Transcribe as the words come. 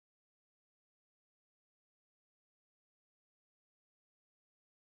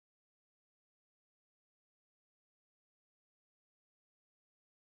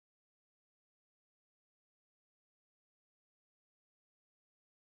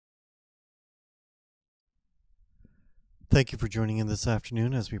Thank you for joining in this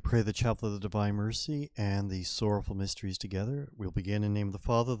afternoon as we pray the Chaplet of the Divine Mercy and the Sorrowful Mysteries together. We'll begin in the name of the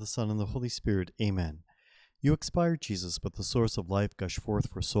Father, the Son, and the Holy Spirit. Amen. You expired, Jesus, but the source of life gushed forth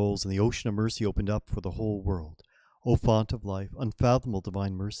for souls, and the ocean of mercy opened up for the whole world. O font of life, unfathomable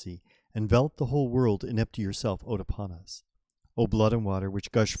divine mercy, envelop the whole world and empty yourself out upon us. O blood and water,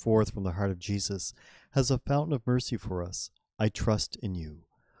 which gush forth from the heart of Jesus, as a fountain of mercy for us, I trust in you.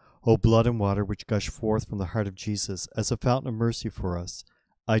 O blood and water which gush forth from the heart of Jesus as a fountain of mercy for us,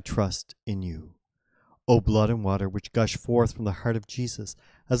 I trust in you. O blood and water which gush forth from the heart of Jesus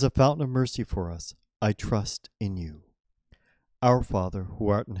as a fountain of mercy for us, I trust in you. Our Father, who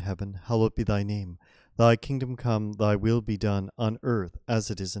art in heaven, hallowed be thy name. Thy kingdom come, thy will be done on earth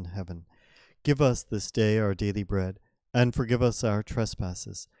as it is in heaven. Give us this day our daily bread, and forgive us our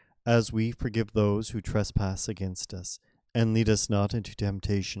trespasses, as we forgive those who trespass against us. And lead us not into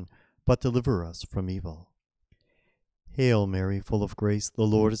temptation, but deliver us from evil. Hail Mary, full of grace, the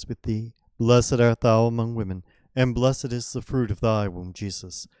Lord is with thee. Blessed art thou among women, and blessed is the fruit of thy womb,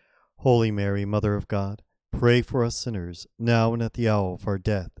 Jesus. Holy Mary, Mother of God, pray for us sinners, now and at the hour of our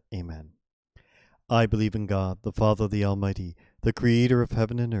death. Amen. I believe in God, the Father, the Almighty, the Creator of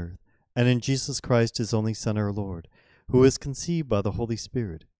heaven and earth, and in Jesus Christ, his only Son, our Lord, who is conceived by the Holy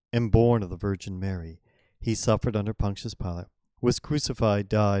Spirit, and born of the Virgin Mary. He suffered under Pontius Pilate, was crucified,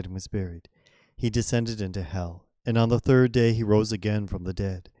 died, and was buried. He descended into hell, and on the third day he rose again from the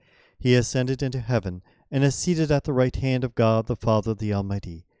dead. He ascended into heaven, and is seated at the right hand of God the Father the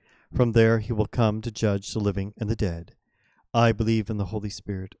Almighty. From there he will come to judge the living and the dead. I believe in the Holy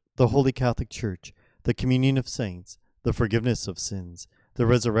Spirit, the Holy Catholic Church, the communion of saints, the forgiveness of sins, the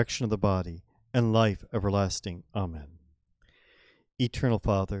resurrection of the body, and life everlasting. Amen. Eternal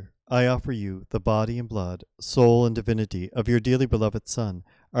Father, I offer you the body and blood, soul and divinity of your dearly beloved Son,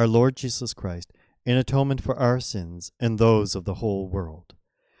 our Lord Jesus Christ, in atonement for our sins and those of the whole world.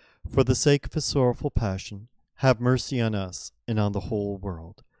 For the sake of his sorrowful passion, have mercy on us and on the whole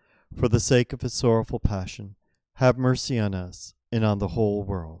world. For the sake of his sorrowful passion, have mercy on us and on the whole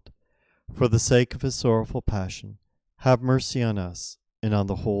world. For the sake of his sorrowful passion, have mercy on us and on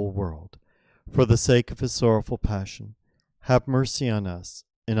the whole world. For the sake of his sorrowful passion, have mercy on us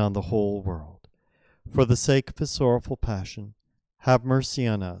and on the whole world. For the sake of his sorrowful passion, have mercy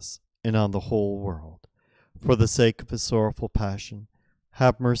on us and on the whole world. For the sake of his sorrowful passion,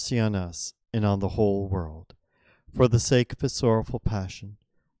 have mercy on us and on the whole world. For the sake of his sorrowful passion,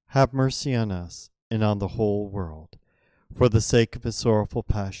 have mercy on us and on the whole world. For the sake of his sorrowful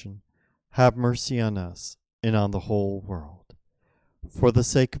passion, have mercy on us and on the whole world. For the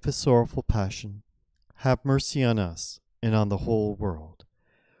sake of his sorrowful passion, have mercy on us and on the whole world.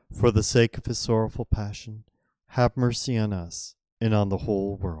 For the sake of his sorrowful passion, have mercy on us and on the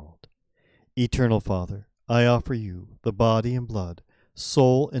whole world. Eternal Father, I offer you the body and blood,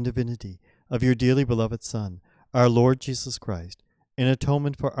 soul and divinity of your dearly beloved Son, our Lord Jesus Christ, in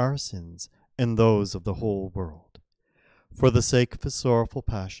atonement for our sins and those of the whole world. For the sake of his sorrowful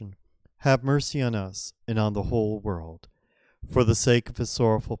passion, have mercy on us and on the whole world. For the sake of his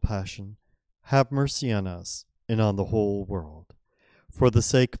sorrowful passion, have mercy on us and on the whole world. For the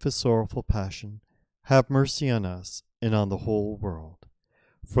sake of his sorrowful passion, have mercy on us and on the whole world.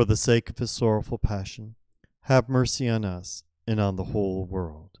 For the sake of his sorrowful passion, have mercy on us and on the whole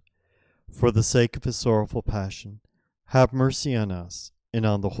world. For the sake of his sorrowful passion, have mercy on us and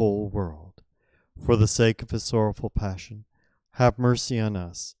on the whole world. For the sake of his sorrowful passion, have mercy on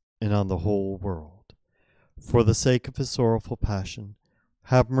us and on the whole world. For the sake of his sorrowful passion,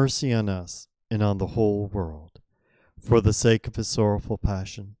 have mercy on us and on the whole world. For the sake of his sorrowful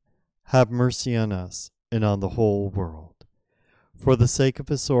passion, have mercy on us and on the whole world. For the sake of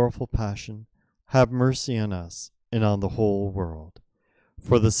his sorrowful passion, have mercy on us and on the whole world.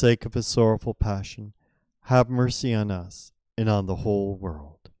 For the sake of his sorrowful passion, have mercy on us and on the whole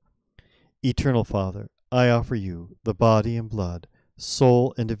world. Eternal Father, I offer you the body and blood,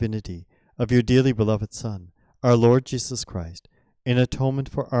 soul and divinity of your dearly beloved Son, our Lord Jesus Christ, in atonement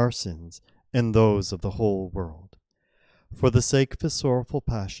for our sins and those of the whole world. For the sake of his sorrowful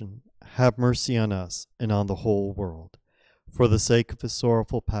passion, have mercy on us and on the whole world. For the sake of his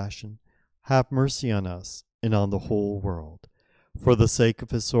sorrowful passion, have mercy on us and on the whole world. For the sake of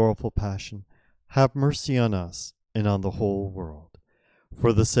his sorrowful passion, have mercy on us and on the whole world.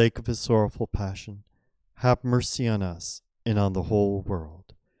 For the sake of his sorrowful passion, have mercy on us and on the whole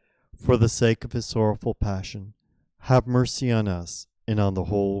world. For the sake of his sorrowful passion, have mercy on us and on the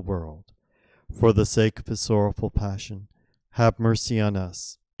whole world. For the sake of his sorrowful passion, have mercy on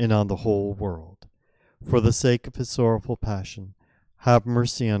us and on the whole world. For the sake of his sorrowful passion, have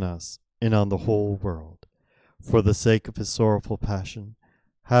mercy on us and on the whole world. For the sake of his sorrowful passion,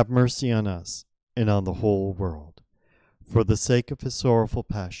 have mercy on us and on the whole world. For the sake of his sorrowful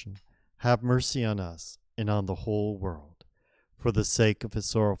passion, have mercy on us and on the whole world. For the sake of his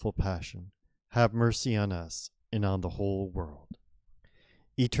sorrowful passion, have mercy on us and on the whole world.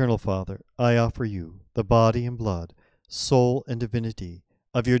 Eternal Father, I offer you the body and blood, soul and divinity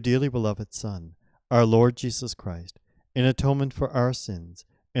of your dearly beloved Son, our Lord Jesus Christ, in atonement for our sins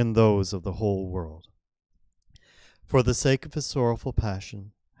and those of the whole world. For the sake of his sorrowful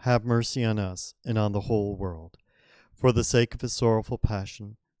passion, have mercy on us and on the whole world. For the sake of his sorrowful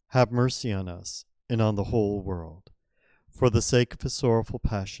passion, have mercy on us and on the whole world. For the sake of his sorrowful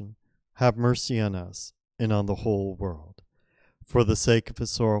passion, have mercy on us and on the whole world. For the sake of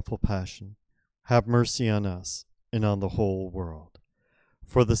his sorrowful passion, have mercy on us and on the whole world.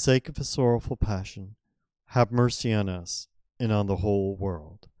 For the sake of his sorrowful passion, have mercy on us and on the whole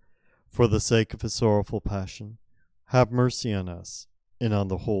world. For the sake of his sorrowful passion, have mercy on us and on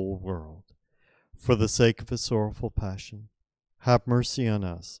the whole world. For the sake of his sorrowful passion, have mercy on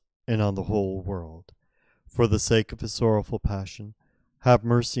us and on the whole world. For the sake of his sorrowful passion, have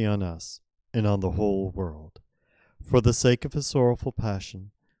mercy on us and on the whole world. For the sake of his sorrowful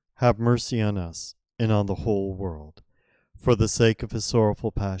passion, have mercy on us and on the whole world. For the sake of his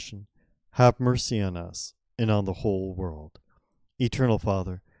sorrowful passion, have mercy on us and on the whole world. Eternal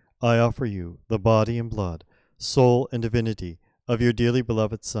Father, I offer you the body and blood, soul and divinity of your dearly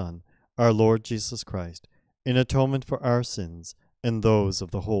beloved Son, our Lord Jesus Christ, in atonement for our sins and those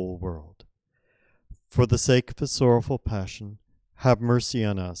of the whole world. For the sake of his sorrowful passion, have mercy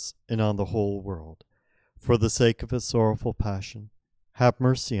on us and on the whole world. For the sake of his sorrowful passion, have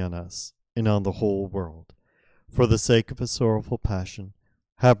mercy on us and on the whole world. For the sake of his sorrowful passion,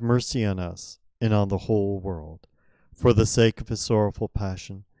 have mercy on us and on the whole world. For the sake of his sorrowful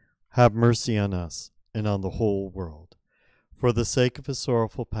passion, have mercy on us and on the whole world. For the sake of his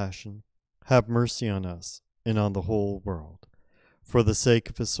sorrowful passion, have mercy on us and on the whole world. For the sake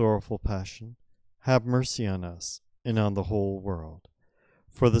of his sorrowful passion, have mercy on us and on the whole world.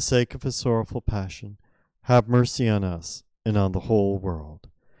 For the sake of his sorrowful passion, have mercy on us and on the whole world.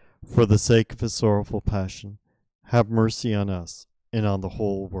 For the sake of his sorrowful passion, have mercy on us and on the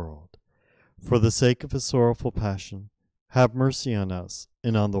whole world. For the sake of his sorrowful passion, have mercy on us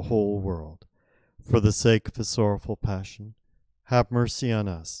and on the whole world. For the sake of his sorrowful passion, have mercy on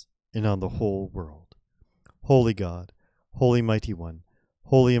us and on the whole world. Holy God, Holy Mighty One,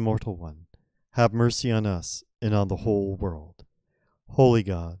 Holy Immortal One, have mercy on us and on the whole world. Holy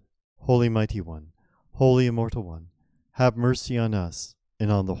God, Holy Mighty One, Holy Immortal One, have mercy on us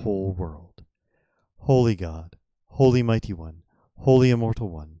and on the whole world. Holy God, Holy Mighty One, Holy Immortal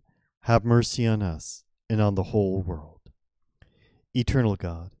One, have mercy on us and on the whole world. Eternal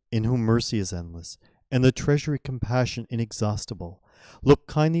God, in whom mercy is endless, and the treasury compassion inexhaustible, look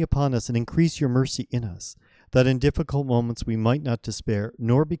kindly upon us and increase your mercy in us, that in difficult moments we might not despair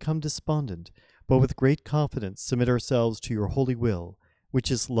nor become despondent, but with great confidence submit ourselves to your holy will, which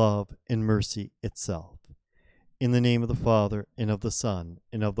is love and mercy itself. In the name of the Father, and of the Son,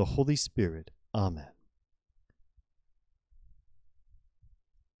 and of the Holy Spirit. Amen.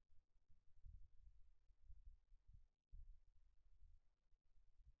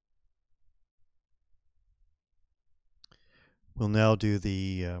 We'll now do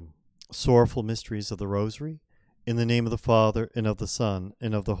the sorrowful mysteries of the Rosary. In the name of the Father, and of the Son,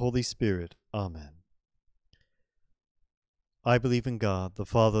 and of the Holy Spirit. Amen. I believe in God, the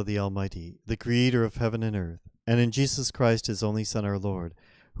Father, the Almighty, the Creator of heaven and earth, and in Jesus Christ, his only Son, our Lord,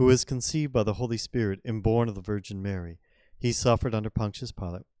 who was conceived by the Holy Spirit and born of the Virgin Mary. He suffered under Pontius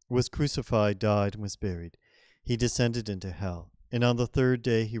Pilate, was crucified, died, and was buried. He descended into hell, and on the third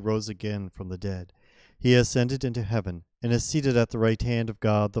day he rose again from the dead. He ascended into heaven, and is seated at the right hand of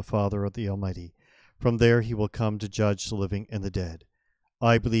God the Father of the Almighty. From there he will come to judge the living and the dead.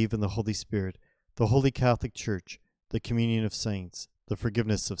 I believe in the Holy Spirit, the Holy Catholic Church, the communion of saints, the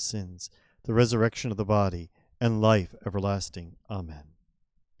forgiveness of sins, the resurrection of the body, and life everlasting. Amen.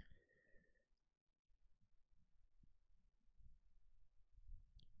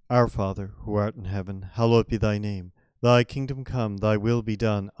 Our Father, who art in heaven, hallowed be thy name. Thy kingdom come, thy will be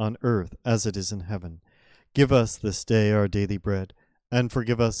done, on earth as it is in heaven. Give us this day our daily bread, and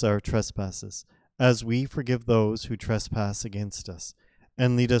forgive us our trespasses, as we forgive those who trespass against us.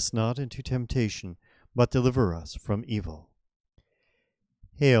 And lead us not into temptation, but deliver us from evil.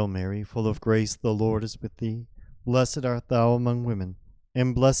 Hail Mary, full of grace, the Lord is with thee. Blessed art thou among women,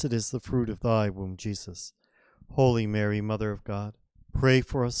 and blessed is the fruit of thy womb, Jesus. Holy Mary, Mother of God, pray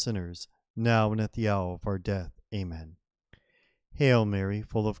for us sinners, now and at the hour of our death. Amen. Hail Mary,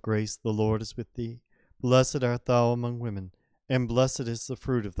 full of grace, the Lord is with thee. Blessed art thou among women, and blessed is the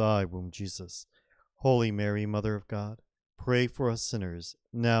fruit of thy womb, Jesus. Holy Mary, Mother of God, pray for us sinners,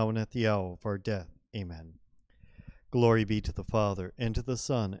 now and at the hour of our death. Amen. Glory be to the Father, and to the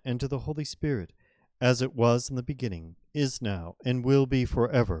Son, and to the Holy Spirit, as it was in the beginning, is now, and will be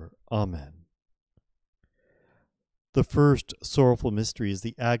forever. Amen. The first sorrowful mystery is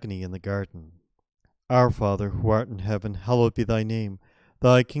the agony in the garden. Our Father, who art in heaven, hallowed be thy name.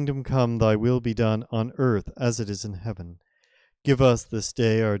 Thy kingdom come, thy will be done, on earth as it is in heaven. Give us this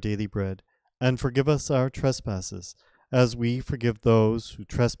day our daily bread, and forgive us our trespasses, as we forgive those who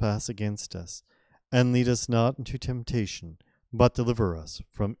trespass against us. And lead us not into temptation, but deliver us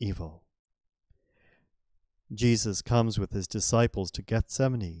from evil. Jesus comes with his disciples to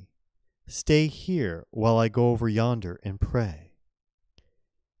Gethsemane. Stay here while I go over yonder and pray.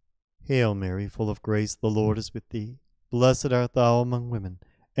 Hail Mary, full of grace, the Lord is with thee. Blessed art thou among women,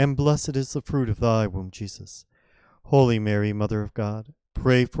 and blessed is the fruit of thy womb, Jesus. Holy Mary, Mother of God,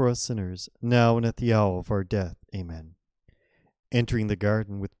 pray for us sinners, now and at the hour of our death. Amen. Entering the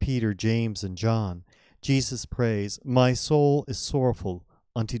garden with Peter, James, and John, Jesus prays, My soul is sorrowful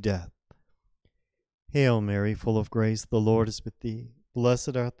unto death. Hail Mary, full of grace, the Lord is with thee.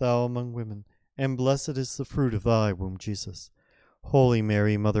 Blessed art thou among women, and blessed is the fruit of thy womb, Jesus. Holy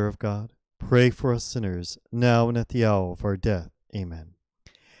Mary, Mother of God, pray for us sinners, now and at the hour of our death. Amen.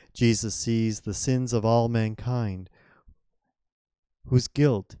 Jesus sees the sins of all mankind, whose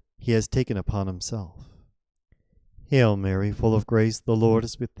guilt he has taken upon himself. Hail Mary, full of grace, the Lord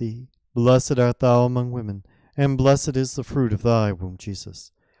is with thee. Blessed art thou among women, and blessed is the fruit of thy womb,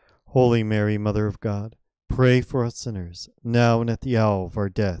 Jesus. Holy Mary, Mother of God, pray for us sinners, now and at the hour of our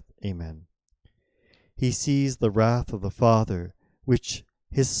death. Amen. He sees the wrath of the Father, which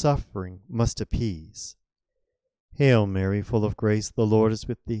his suffering must appease. Hail Mary, full of grace, the Lord is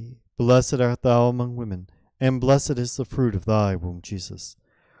with thee. Blessed art thou among women, and blessed is the fruit of thy womb, Jesus.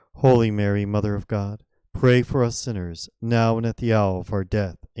 Holy Mary, Mother of God, pray for us sinners, now and at the hour of our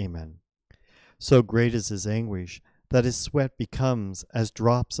death. Amen. So great is his anguish that his sweat becomes as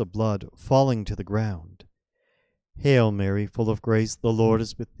drops of blood falling to the ground. Hail Mary, full of grace, the Lord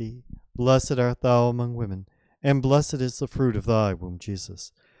is with thee. Blessed art thou among women, and blessed is the fruit of thy womb,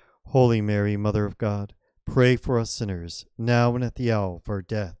 Jesus. Holy Mary, Mother of God, pray for us sinners, now and at the hour of our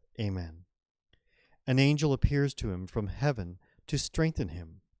death. Amen. An angel appears to him from heaven to strengthen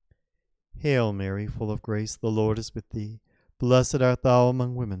him. Hail Mary, full of grace, the Lord is with thee. Blessed art thou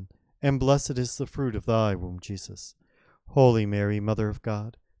among women, and blessed is the fruit of thy womb, Jesus. Holy Mary, Mother of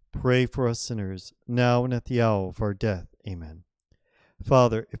God, pray for us sinners, now and at the hour of our death. Amen.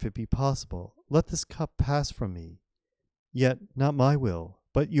 Father, if it be possible, let this cup pass from me. Yet not my will,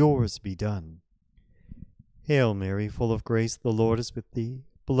 but yours be done. Hail Mary, full of grace, the Lord is with thee.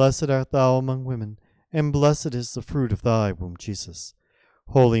 Blessed art thou among women, and blessed is the fruit of thy womb, Jesus.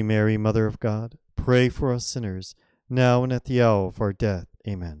 Holy Mary, Mother of God, pray for us sinners, now and at the hour of our death.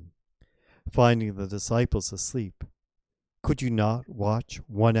 Amen. Finding the disciples asleep, could you not watch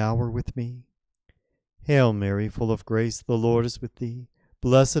 1 hour with me? Hail Mary, full of grace, the Lord is with thee.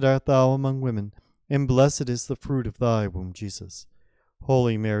 Blessed art thou among women, and blessed is the fruit of thy womb, Jesus.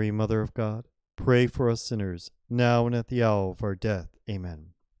 Holy Mary, Mother of God, pray for us sinners, now and at the hour of our death. Amen.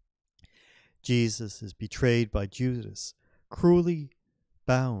 Jesus is betrayed by Judas, cruelly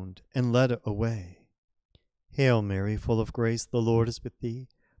bound and led away. Hail Mary, full of grace, the Lord is with thee.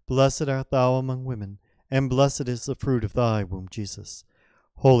 Blessed art thou among women, and blessed is the fruit of thy womb, Jesus.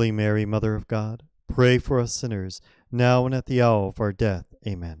 Holy Mary, Mother of God, pray for us sinners, now and at the hour of our death.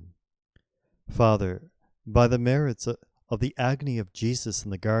 Amen. Father, by the merits of the agony of Jesus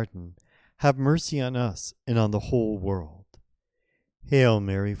in the garden, have mercy on us and on the whole world. Hail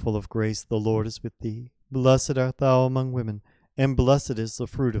Mary, full of grace, the Lord is with thee. Blessed art thou among women, and blessed is the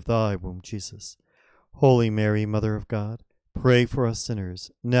fruit of thy womb, Jesus. Holy Mary, Mother of God, pray for us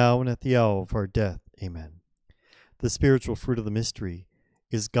sinners, now and at the hour of our death. Amen. The spiritual fruit of the mystery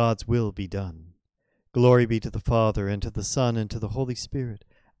is God's will be done. Glory be to the Father, and to the Son, and to the Holy Spirit,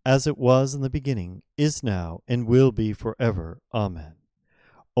 as it was in the beginning, is now, and will be forever. Amen.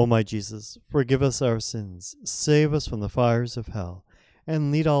 O my Jesus, forgive us our sins, save us from the fires of hell,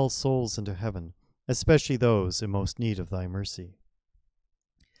 and lead all souls into heaven, especially those in most need of thy mercy.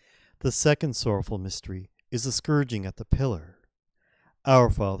 The second sorrowful mystery is the scourging at the pillar. Our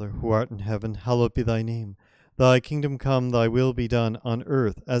Father, who art in heaven, hallowed be thy name. Thy kingdom come, thy will be done, on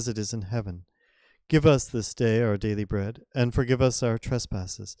earth as it is in heaven. Give us this day our daily bread, and forgive us our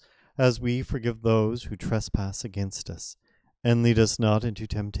trespasses, as we forgive those who trespass against us. And lead us not into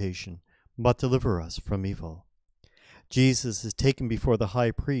temptation, but deliver us from evil. Jesus is taken before the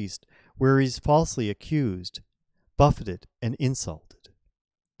high priest where he is falsely accused, buffeted, and insulted.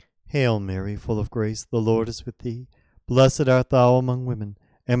 Hail Mary, full of grace, the Lord is with thee. Blessed art thou among women,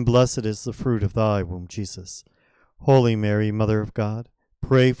 and blessed is the fruit of thy womb, Jesus. Holy Mary, Mother of God,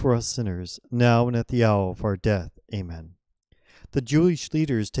 pray for us sinners, now and at the hour of our death. Amen. The Jewish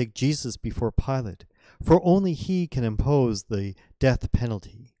leaders take Jesus before Pilate, for only he can impose the death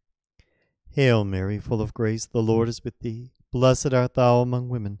penalty. Hail Mary, full of grace, the Lord is with thee. Blessed art thou among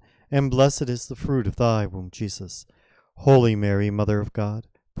women, and blessed is the fruit of thy womb, Jesus. Holy Mary, Mother of God,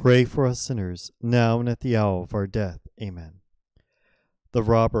 pray for us sinners, now and at the hour of our death. Amen. The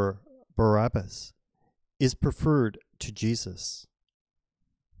robber Barabbas is preferred to Jesus.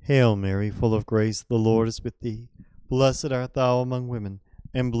 Hail Mary, full of grace, the Lord is with thee. Blessed art thou among women,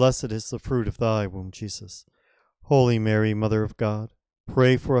 and blessed is the fruit of thy womb, Jesus. Holy Mary, Mother of God,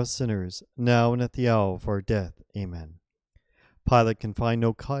 pray for us sinners, now and at the hour of our death. Amen. Pilate can find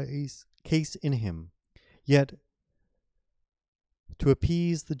no case in him, yet to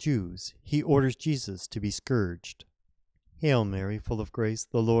appease the Jews, he orders Jesus to be scourged. Hail Mary, full of grace,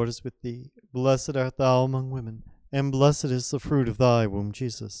 the Lord is with thee. Blessed art thou among women, and blessed is the fruit of thy womb,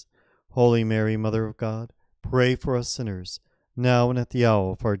 Jesus. Holy Mary, Mother of God, pray for us sinners, now and at the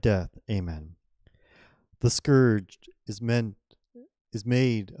hour of our death. Amen. The scourge is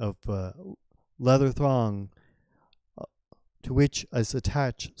made of leather thong, to which is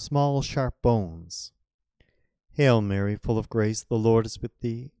attached small sharp bones. Hail Mary, full of grace, the Lord is with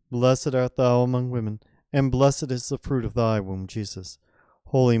thee. Blessed art thou among women, and blessed is the fruit of thy womb, Jesus.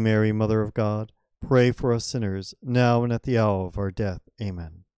 Holy Mary, Mother of God, pray for us sinners, now and at the hour of our death.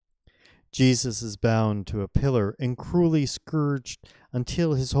 Amen. Jesus is bound to a pillar and cruelly scourged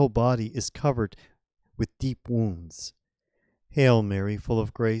until his whole body is covered with deep wounds. Hail Mary, full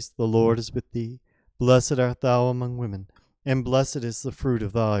of grace, the Lord is with thee. Blessed art thou among women, and blessed is the fruit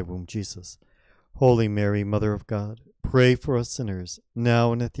of thy womb, Jesus. Holy Mary, Mother of God, pray for us sinners,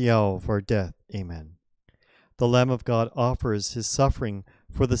 now and at the hour of our death. Amen. The Lamb of God offers his suffering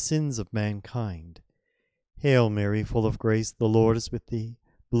for the sins of mankind. Hail Mary, full of grace, the Lord is with thee.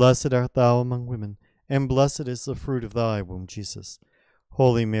 Blessed art thou among women, and blessed is the fruit of thy womb, Jesus.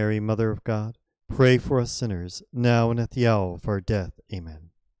 Holy Mary, Mother of God, pray for us sinners, now and at the hour of our death.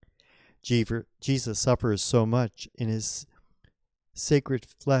 Amen. Jesus suffers so much in his sacred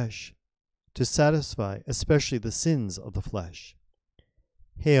flesh to satisfy especially the sins of the flesh.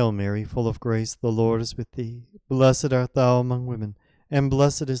 Hail Mary, full of grace, the Lord is with thee. Blessed art thou among women, and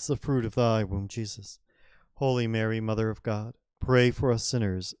blessed is the fruit of thy womb, Jesus. Holy Mary, Mother of God, pray for us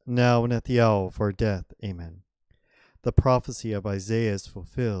sinners, now and at the hour of our death. Amen. The prophecy of Isaiah is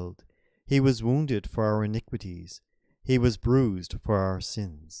fulfilled. He was wounded for our iniquities. He was bruised for our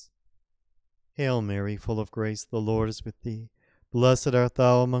sins. Hail Mary, full of grace, the Lord is with thee. Blessed art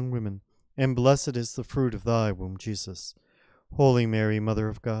thou among women, and blessed is the fruit of thy womb, Jesus. Holy Mary, Mother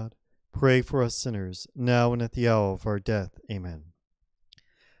of God, pray for us sinners, now and at the hour of our death. Amen.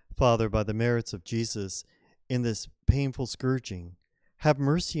 Father, by the merits of Jesus in this painful scourging, have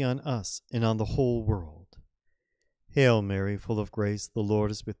mercy on us and on the whole world. Hail Mary, full of grace, the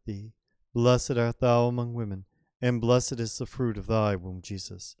Lord is with thee. Blessed art thou among women, and blessed is the fruit of thy womb,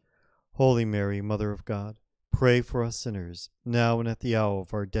 Jesus. Holy Mary, Mother of God, pray for us sinners, now and at the hour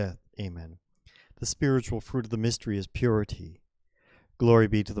of our death. Amen. The spiritual fruit of the mystery is purity. Glory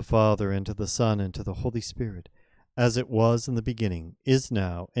be to the Father, and to the Son, and to the Holy Spirit, as it was in the beginning, is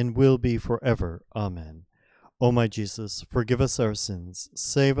now, and will be forever. Amen. O my Jesus, forgive us our sins,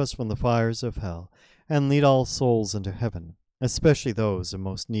 save us from the fires of hell, and lead all souls into heaven, especially those in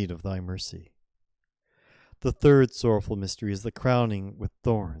most need of thy mercy. The third sorrowful mystery is the crowning with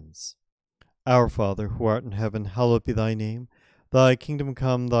thorns. Our Father, who art in heaven, hallowed be thy name. Thy kingdom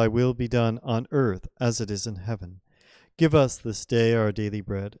come, thy will be done on earth as it is in heaven. Give us this day our daily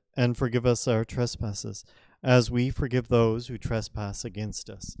bread, and forgive us our trespasses, as we forgive those who trespass against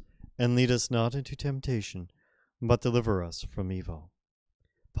us. And lead us not into temptation, but deliver us from evil.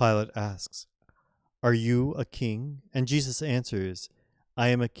 Pilate asks, Are you a king? And Jesus answers, I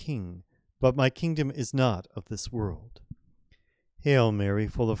am a king, but my kingdom is not of this world. Hail Mary,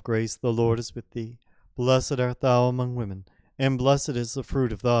 full of grace, the Lord is with thee. Blessed art thou among women, and blessed is the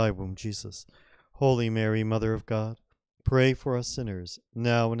fruit of thy womb, Jesus. Holy Mary, Mother of God, pray for us sinners,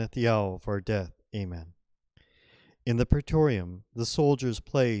 now and at the hour of our death. Amen. In the praetorium, the soldiers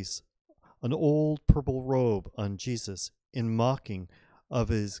place an old purple robe on Jesus in mocking of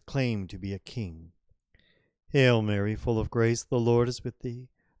his claim to be a king. Hail Mary, full of grace, the Lord is with thee.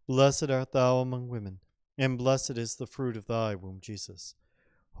 Blessed art thou among women, and blessed is the fruit of thy womb, Jesus.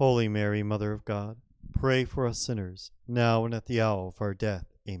 Holy Mary, Mother of God, pray for us sinners, now and at the hour of our death.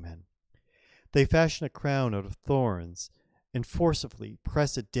 Amen. They fashion a crown out of thorns and forcibly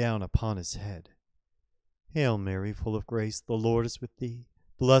press it down upon his head. Hail Mary, full of grace, the Lord is with thee.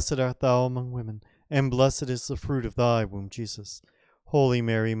 Blessed art thou among women, and blessed is the fruit of thy womb, Jesus. Holy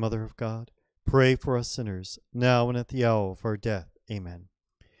Mary, Mother of God, pray for us sinners, now and at the hour of our death. Amen.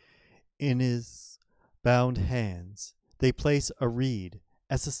 In his bound hands they place a reed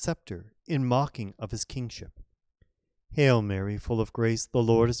as a scepter in mocking of his kingship. Hail Mary, full of grace, the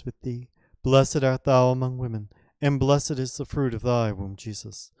Lord is with thee. Blessed art thou among women, and blessed is the fruit of thy womb,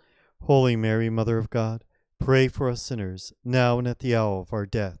 Jesus. Holy Mary, Mother of God, pray for us sinners, now and at the hour of our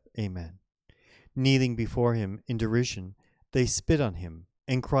death. Amen. Kneeling before him in derision, they spit on him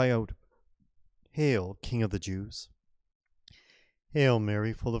and cry out, Hail, King of the Jews! Hail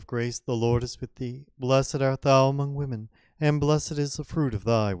Mary, full of grace, the Lord is with thee. Blessed art thou among women, and blessed is the fruit of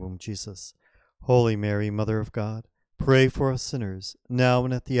thy womb, Jesus. Holy Mary, Mother of God, pray for us sinners, now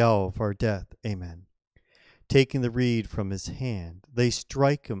and at the hour of our death. Amen. Taking the reed from his hand, they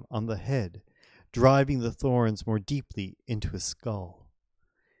strike him on the head, driving the thorns more deeply into his skull.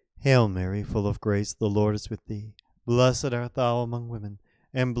 Hail Mary, full of grace, the Lord is with thee. Blessed art thou among women,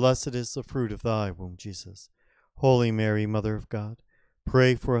 and blessed is the fruit of thy womb, Jesus. Holy Mary, Mother of God,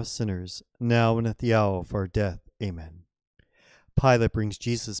 pray for us sinners, now and at the hour of our death. Amen. Pilate brings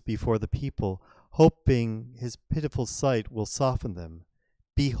Jesus before the people, hoping his pitiful sight will soften them.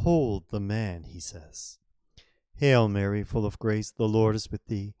 Behold the man, he says. Hail Mary, full of grace, the Lord is with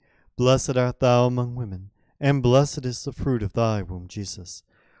thee. Blessed art thou among women, and blessed is the fruit of thy womb, Jesus.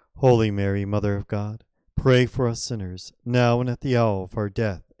 Holy Mary, Mother of God, pray for us sinners, now and at the hour of our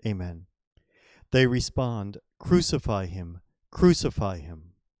death. Amen. They respond, Crucify him, crucify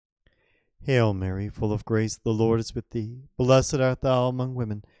him. Hail Mary, full of grace, the Lord is with thee. Blessed art thou among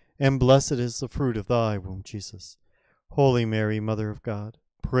women, and blessed is the fruit of thy womb, Jesus. Holy Mary, Mother of God,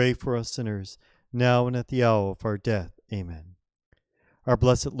 pray for us sinners, now and at the hour of our death. Amen. Our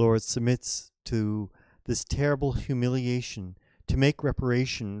blessed Lord submits to this terrible humiliation to make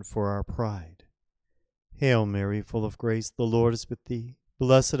reparation for our pride. Hail Mary, full of grace, the Lord is with thee.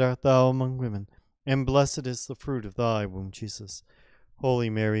 Blessed art thou among women, and blessed is the fruit of thy womb, Jesus. Holy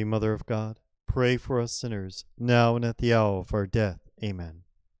Mary, Mother of God, pray for us sinners, now and at the hour of our death. Amen.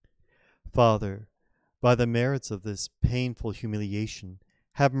 Father, by the merits of this painful humiliation,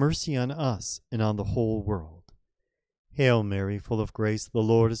 have mercy on us and on the whole world. Hail Mary, full of grace, the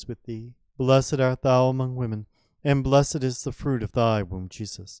Lord is with thee. Blessed art thou among women, and blessed is the fruit of thy womb,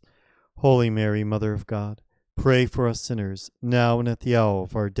 Jesus. Holy Mary, Mother of God, pray for us sinners, now and at the hour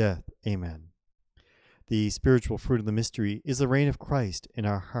of our death. Amen. The spiritual fruit of the mystery is the reign of Christ in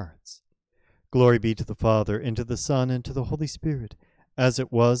our hearts. Glory be to the Father, and to the Son, and to the Holy Spirit, as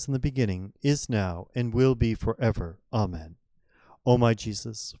it was in the beginning, is now, and will be forever. Amen. O my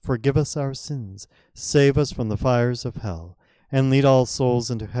Jesus, forgive us our sins, save us from the fires of hell, and lead all souls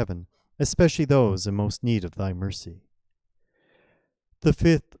into heaven, especially those in most need of thy mercy. The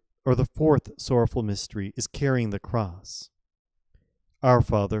fourth sorrowful mystery is carrying the cross. Our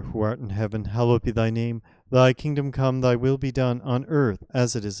Father, who art in heaven, hallowed be thy name. Thy kingdom come, thy will be done, on earth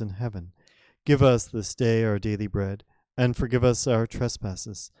as it is in heaven. Give us this day our daily bread, and forgive us our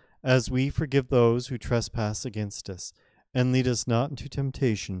trespasses, as we forgive those who trespass against us. And lead us not into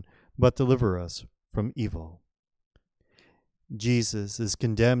temptation, but deliver us from evil. Jesus is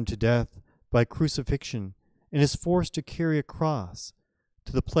condemned to death by crucifixion and is forced to carry a cross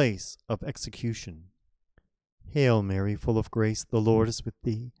to the place of execution. Hail Mary, full of grace, the Lord is with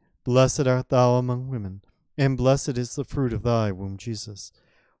thee. Blessed art thou among women, and blessed is the fruit of thy womb, Jesus.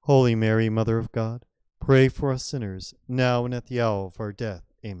 Holy Mary, Mother of God, pray for us sinners, now and at the hour of our death.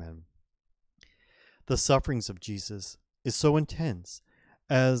 Amen. The sufferings of Jesus is so intense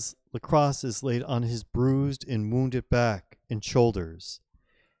as the cross is laid on his bruised and wounded back and shoulders.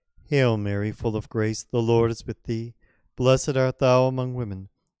 Hail Mary, full of grace, the Lord is with thee. Blessed art thou among women,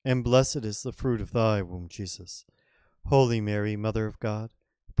 and blessed is the fruit of thy womb, Jesus. Holy Mary, Mother of God,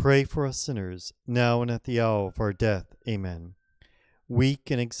 pray for us sinners, now and at the hour of our death. Amen.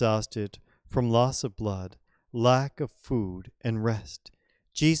 Weak and exhausted from loss of blood, lack of food, and rest,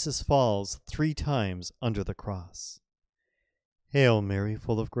 Jesus falls 3 times under the cross. Hail Mary,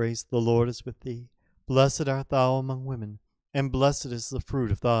 full of grace, the Lord is with thee. Blessed art thou among women, and blessed is the fruit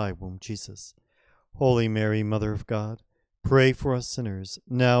of thy womb, Jesus. Holy Mary, Mother of God, pray for us sinners,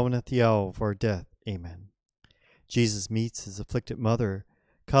 now and at the hour of our death. Amen. Jesus meets his afflicted mother,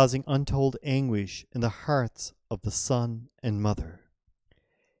 causing untold anguish in the hearts of the Son and Mother.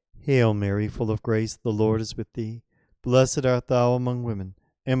 Hail Mary, full of grace, the Lord is with thee. Blessed art thou among women,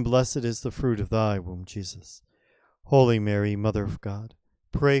 and blessed is the fruit of thy womb, Jesus. Holy Mary, Mother of God,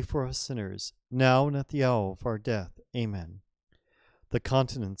 pray for us sinners, now and at the hour of our death. Amen. The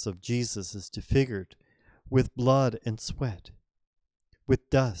countenance of Jesus is disfigured with blood and sweat, with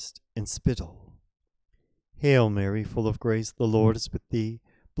dust and spittle. Hail Mary, full of grace, the Lord is with thee.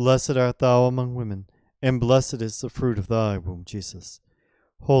 Blessed art thou among women, and blessed is the fruit of thy womb, Jesus.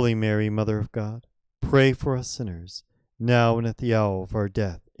 Holy Mary, Mother of God, pray for us sinners, now and at the hour of our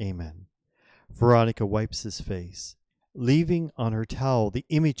death. Amen. Veronica wipes his face, leaving on her towel the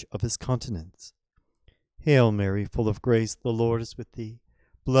image of his countenance. Hail Mary, full of grace, the Lord is with thee.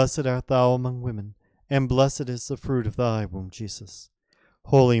 Blessed art thou among women, and blessed is the fruit of thy womb, Jesus.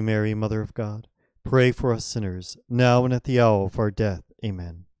 Holy Mary, Mother of God, pray for us sinners, now and at the hour of our death.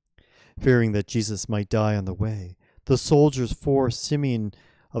 Amen. Fearing that Jesus might die on the way, the soldiers forced Simon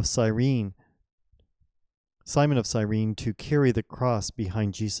of Cyrene to carry the cross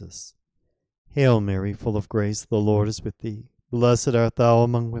behind Jesus. Hail Mary, full of grace, the Lord is with thee. Blessed art thou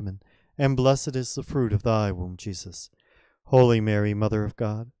among women, and blessed is the fruit of thy womb, Jesus. Holy Mary, Mother of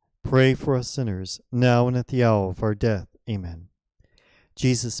God, pray for us sinners, now and at the hour of our death. Amen.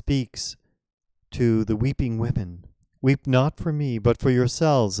 Jesus speaks to the weeping women, weep not for me, but for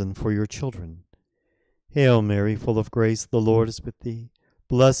yourselves and for your children. Hail Mary, full of grace, the Lord is with thee.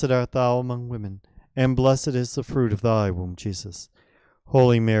 Blessed art thou among women, and blessed is the fruit of thy womb, Jesus.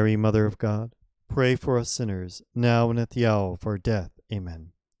 Holy Mary, Mother of God, pray for us sinners, now and at the hour of our death.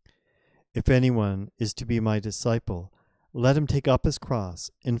 Amen. If anyone is to be my disciple, let him take up his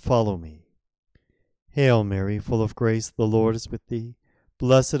cross and follow me. Hail Mary, full of grace, the Lord is with thee.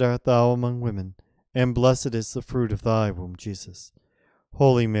 Blessed art thou among women, and blessed is the fruit of thy womb, Jesus.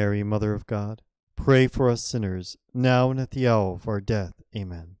 Holy Mary, Mother of God, pray for us sinners, now and at the hour of our death.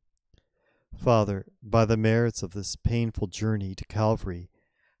 Amen. Father, by the merits of this painful journey to Calvary,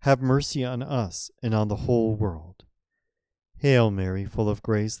 have mercy on us and on the whole world. Hail Mary, full of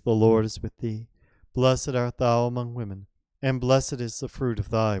grace, the Lord is with thee. Blessed art thou among women, and blessed is the fruit of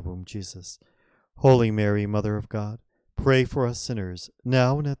thy womb, Jesus. Holy Mary, Mother of God, pray for us sinners,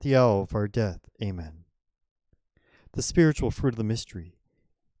 now and at the hour of our death. Amen. The spiritual fruit of the mystery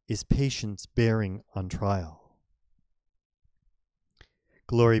is patience bearing on trial.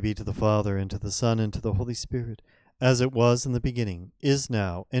 Glory be to the Father, and to the Son, and to the Holy Spirit, as it was in the beginning, is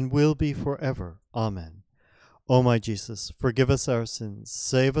now, and will be forever. Amen. O my Jesus, forgive us our sins,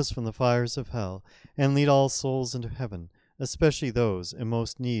 save us from the fires of hell, and lead all souls into heaven, especially those in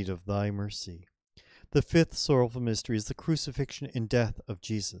most need of thy mercy. The fifth sorrowful mystery is the crucifixion and death of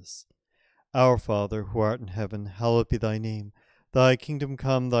Jesus. Our Father, who art in heaven, hallowed be thy name. Thy kingdom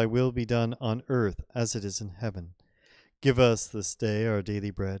come, thy will be done on earth as it is in heaven. Give us this day our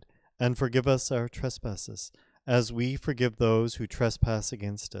daily bread, and forgive us our trespasses, as we forgive those who trespass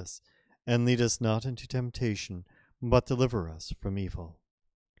against us. And lead us not into temptation, but deliver us from evil.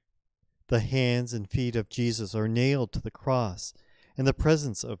 The hands and feet of Jesus are nailed to the cross in the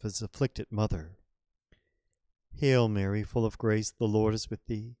presence of his afflicted mother. Hail Mary, full of grace, the Lord is with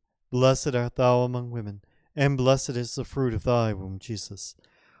thee. Blessed art thou among women, and blessed is the fruit of thy womb, Jesus.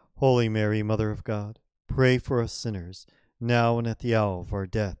 Holy Mary, Mother of God, pray for us sinners, now and at the hour of our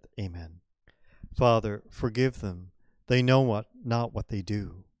death. Amen. Father, forgive them. They know not what they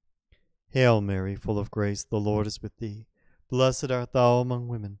do. Hail Mary, full of grace, the Lord is with thee. Blessed art thou among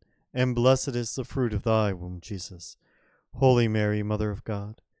women, and blessed is the fruit of thy womb, Jesus. Holy Mary, Mother of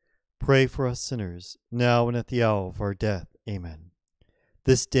God, pray for us sinners, now and at the hour of our death. Amen.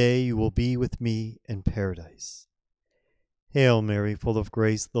 This day you will be with me in paradise. Hail Mary, full of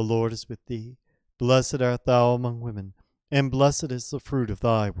grace, the Lord is with thee. Blessed art thou among women, and blessed is the fruit of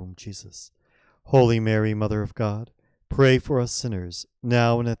thy womb, Jesus. Holy Mary, Mother of God, pray for us sinners,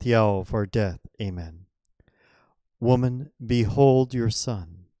 now and at the hour of our death. Amen. Woman, behold your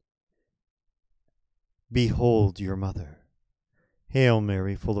son. Behold your mother. Hail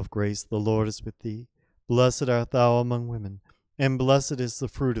Mary, full of grace, the Lord is with thee. Blessed art thou among women, and blessed is the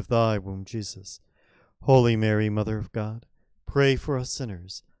fruit of thy womb, Jesus. Holy Mary, Mother of God, pray for us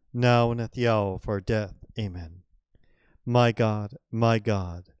sinners, now and at the hour of our death. Amen. My God,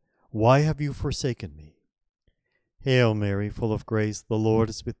 why have you forsaken me? Hail Mary, full of grace, the Lord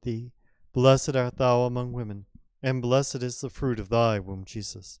is with thee. Blessed art thou among women, and blessed is the fruit of thy womb,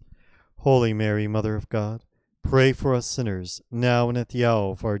 Jesus. Holy Mary, Mother of God, pray for us sinners, now and at the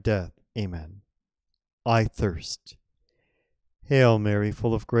hour of our death. Amen. I thirst. Hail Mary,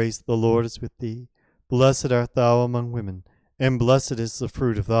 full of grace, the Lord is with thee. Blessed art thou among women, and blessed is the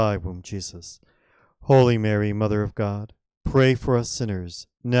fruit of thy womb, Jesus. Holy Mary, Mother of God, pray for us sinners,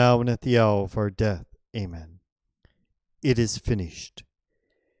 now and at the hour of our death. Amen. It is finished.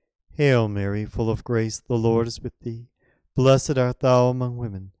 Hail Mary, full of grace, the Lord is with thee. Blessed art thou among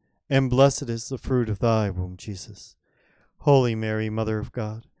women, and blessed is the fruit of thy womb, Jesus. Holy Mary, Mother of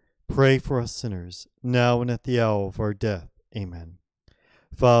God, pray for us sinners, now and at the hour of our death. Amen.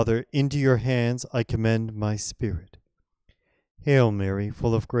 Father, into your hands I commend my spirit. Hail Mary,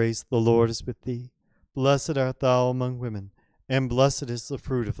 full of grace, the Lord is with thee. Blessed art thou among women, and blessed is the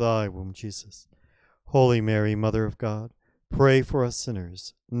fruit of thy womb, Jesus. Holy Mary, Mother of God, pray for us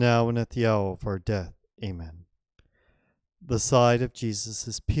sinners, now and at the hour of our death. Amen. The side of Jesus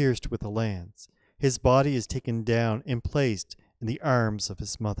is pierced with a lance. His body is taken down and placed in the arms of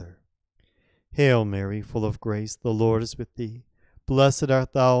his mother. Hail Mary, full of grace, the Lord is with thee. Blessed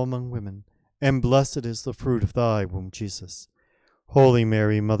art thou among women, and blessed is the fruit of thy womb, Jesus. Holy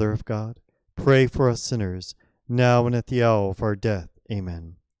Mary, Mother of God, pray for us sinners, now and at the hour of our death.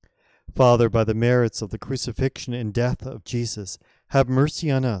 Amen. Father, by the merits of the crucifixion and death of Jesus, have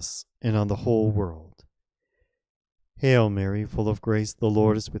mercy on us and on the whole world. Hail Mary, full of grace, the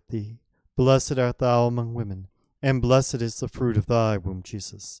Lord is with thee. Blessed art thou among women, and blessed is the fruit of thy womb,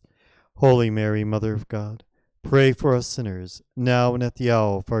 Jesus. Holy Mary, Mother of God, pray for us sinners, now and at the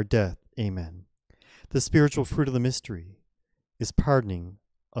hour of our death. Amen. The spiritual fruit of the mystery is pardoning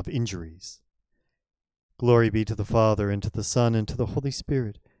of injuries. Glory be to the Father, and to the Son, and to the Holy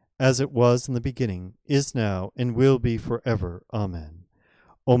Spirit, as it was in the beginning, is now, and will be forever. Amen.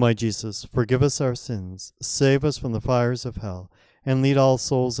 O my Jesus, forgive us our sins, save us from the fires of hell, and lead all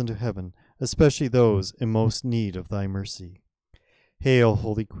souls into heaven, especially those in most need of thy mercy. Hail,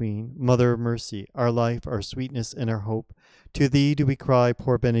 Holy Queen, Mother of Mercy, our life, our sweetness, and our hope. To thee do we cry,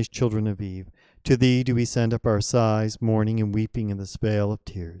 poor banished children of Eve. To thee do we send up our sighs, mourning and weeping in this vale of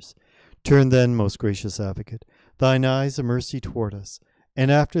tears. Turn then, most gracious Advocate, thine eyes of mercy toward us, and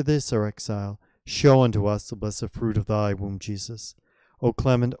after this our exile, show unto us the blessed fruit of thy womb, Jesus. O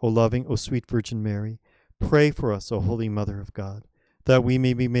clement, O loving, O sweet Virgin Mary, pray for us, O Holy Mother of God, that we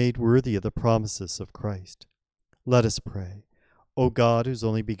may be made worthy of the promises of Christ. Let us pray. O God, whose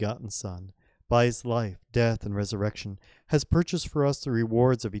only begotten Son, by his life, death, and resurrection, has purchased for us the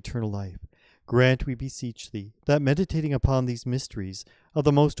rewards of eternal life, grant, we beseech thee, that meditating upon these mysteries of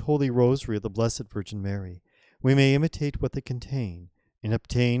the most holy rosary of the Blessed Virgin Mary, we may imitate what they contain and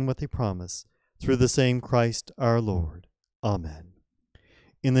obtain what they promise, through the same Christ our Lord. Amen.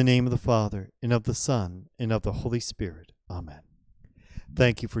 In the name of the Father, and of the Son, and of the Holy Spirit. Amen.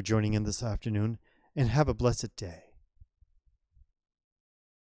 Thank you for joining in this afternoon, and have a blessed day.